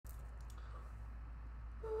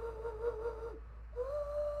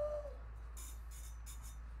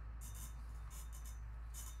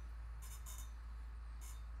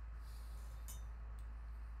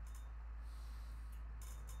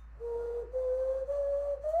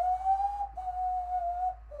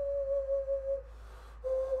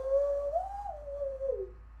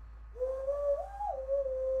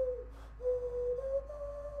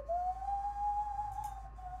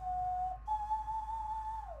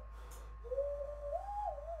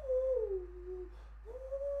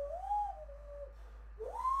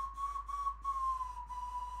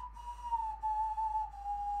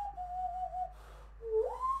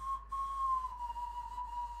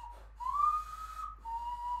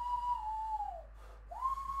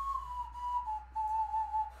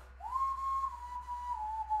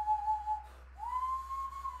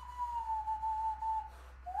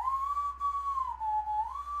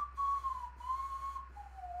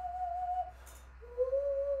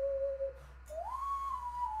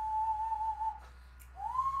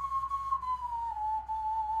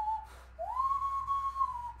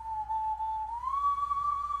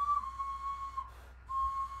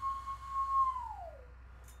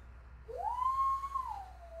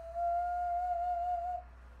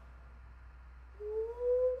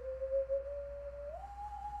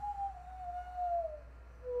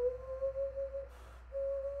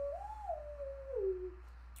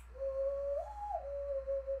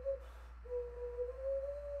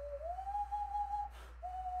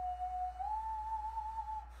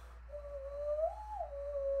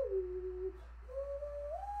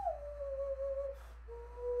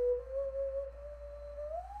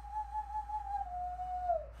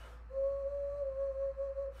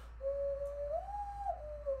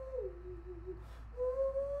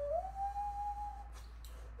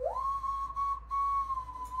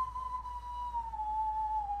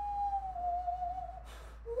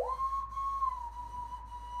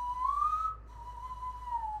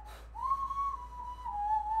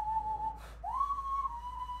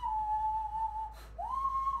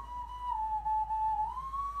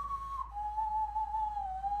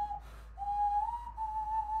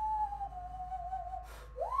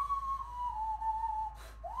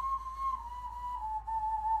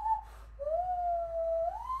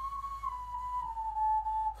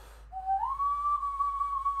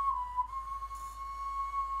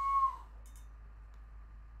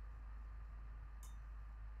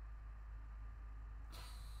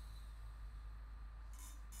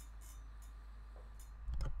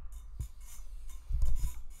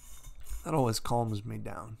That always calms me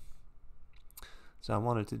down. So I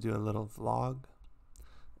wanted to do a little vlog,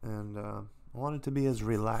 and I wanted to be as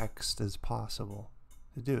relaxed as possible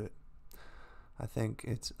to do it. I think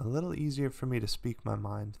it's a little easier for me to speak my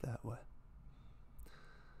mind that way.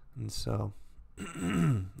 And so,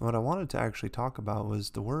 what I wanted to actually talk about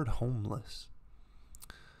was the word homeless,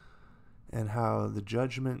 and how the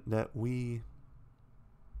judgment that we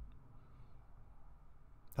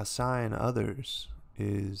assign others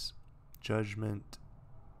is judgment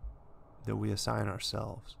that we assign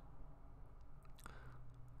ourselves.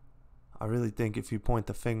 I really think if you point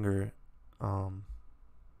the finger,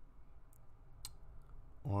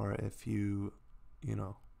 or if you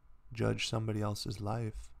judge somebody else's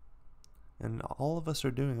life, and all of us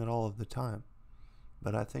are doing it all of the time,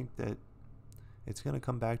 but I think that it's going to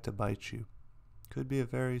come back to bite you. Could be a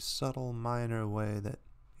very subtle, minor way that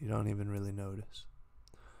you don't even really notice.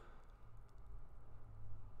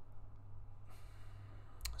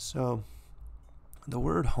 So, the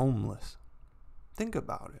word homeless, think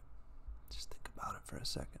about it. Just think about it for a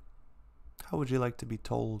second. How would you like to be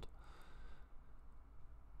told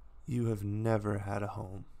you have never had a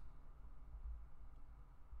home?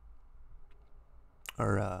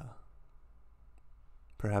 Or,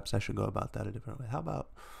 perhaps I should go about that a different way. How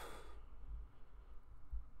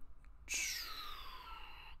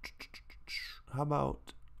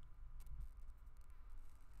about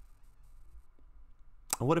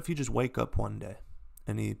what if you just wake up one day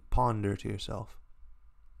and you ponder to yourself,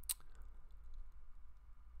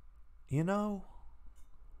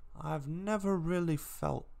 I've never really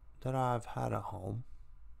felt that I've had a home,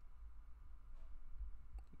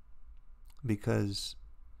 because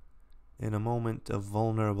in a moment of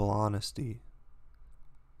vulnerable honesty,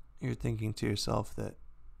 you're thinking to yourself that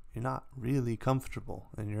you're not really comfortable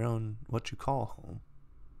in your own, what you call, home.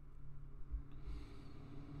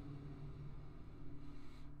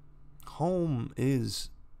 Home is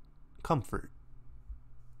comfort.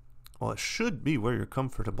 Well, it should be where you're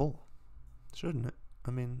comfortable, shouldn't it?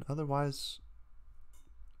 I mean, otherwise,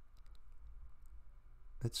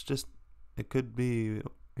 it could be,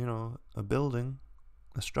 a building,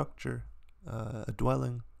 a structure, a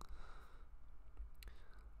dwelling,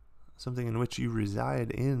 something in which you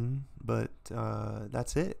reside in, but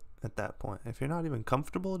that's it at that point. If you're not even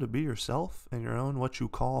comfortable to be yourself in your own, what you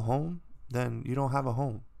call, home, then you don't have a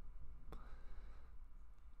home.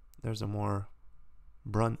 There's a more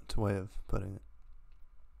blunt way of putting it.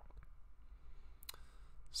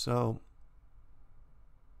 So,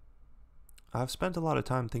 I've spent a lot of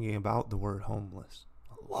time thinking about the word homeless.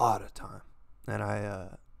 A lot of time. And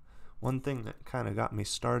one thing that kind of got me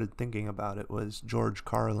started thinking about it was George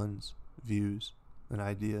Carlin's views and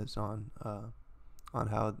ideas on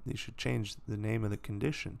how you should change the name of the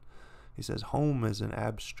condition. He says home is an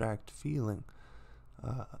abstract feeling.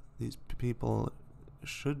 These people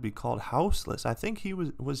should be called houseless. I think he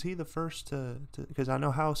was he the first to because I know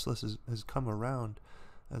houseless has come around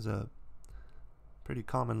as a pretty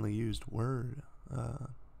commonly used word.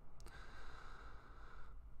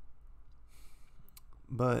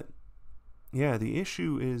 But yeah, the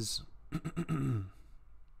issue is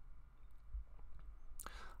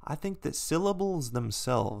I think that syllables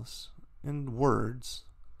themselves and words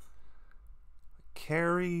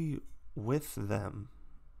carry with them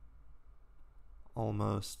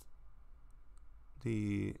almost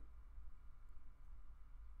the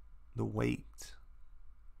weight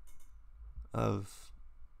of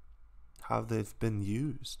how they've been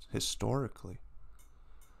used historically.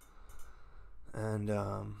 And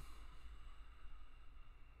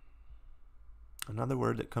another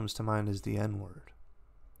word that comes to mind is the N-word.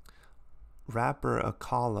 Rapper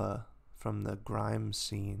Akala from the grime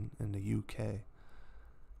scene in the UK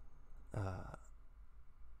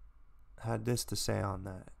had this to say on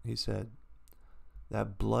that. He said,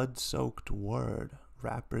 "That blood-soaked word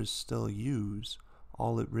rappers still use,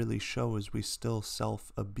 all it really shows we still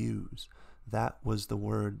self-abuse. That was the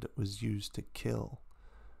word that was used to kill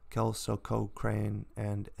Kelso Cochrane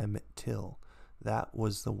and Emmett Till. That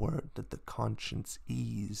was the word that the conscience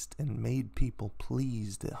eased and made people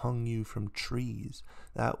pleased. It hung you from trees.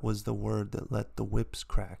 That was the word that let the whips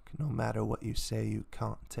crack. No matter what you say, you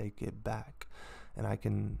can't take it back." And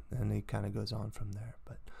he kind of goes on from there.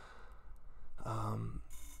 But,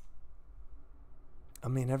 I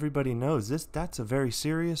mean, everybody knows that's a very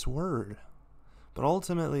serious word. But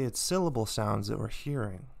ultimately, it's syllable sounds that we're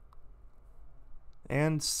hearing.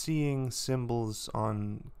 And seeing symbols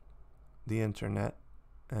on the internet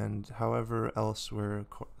and however else we're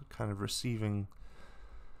kind of receiving.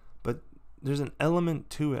 But there's an element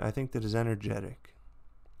to it, I think, that is energetic.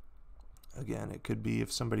 Again, it could be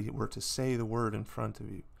if somebody were to say the word in front of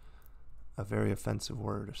you, a very offensive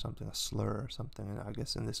word or something, a slur or something. And I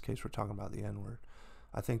guess in this case, we're talking about the N-word.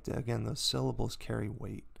 I think that, again, those syllables carry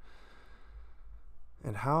weight.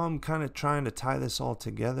 And how I'm kind of trying to tie this all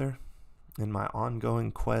together in my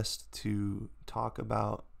ongoing quest to talk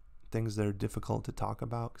about things that are difficult to talk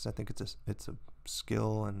about, because I think it's a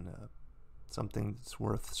skill and something that's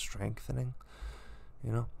worth strengthening,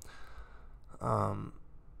 you know.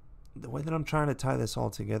 The way that I'm trying to tie this all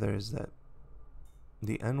together is that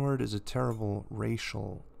the N-word is a terrible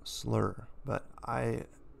racial slur, but I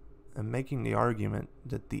am making the argument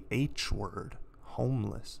that the H-word,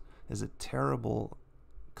 homeless, is a terrible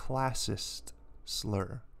classist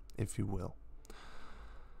slur, if you will.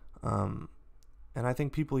 And I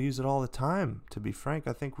think people use it all the time, to be frank.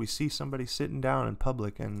 I think we see somebody sitting down in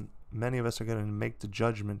public and many of us are going to make the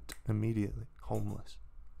judgment immediately. Homeless.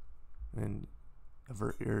 And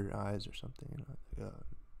avert your eyes or something.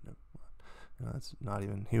 That's not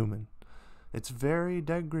even human. It's very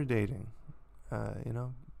degrading.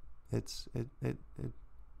 It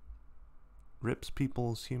rips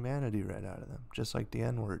people's humanity right out of them, just like the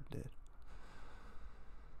N-word did.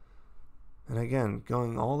 And again,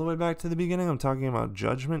 going all the way back to the beginning, I'm talking about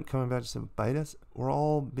judgment coming back to bite us. We're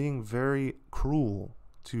all being very cruel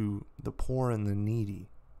to the poor and the needy,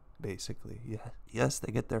 basically. Yeah. Yes,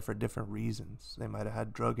 they get there for different reasons. They might have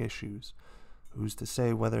had drug issues. Who's to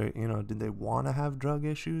say whether, did they want to have drug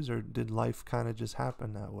issues, or did life kind of just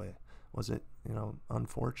happen that way? Was it,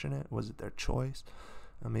 unfortunate? Was it their choice?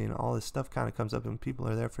 I mean, all this stuff kind of comes up, and people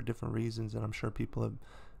are there for different reasons, and I'm sure people have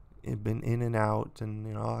been in and out,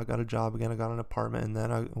 and I got a job again, I got an apartment, and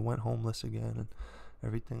then I went homeless again, and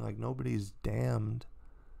everything. Like, nobody's damned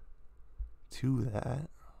to that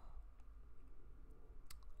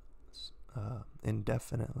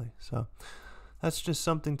indefinitely. So that's just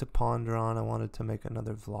something to ponder on. I wanted to make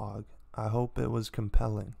another vlog. I hope it was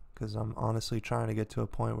compelling, because I'm honestly trying to get to a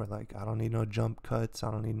point where, like, I don't need no jump cuts,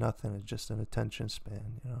 I don't need nothing. It's just an attention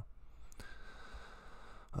span,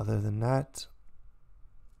 Other than that,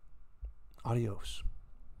 adios.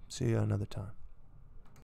 See you another time.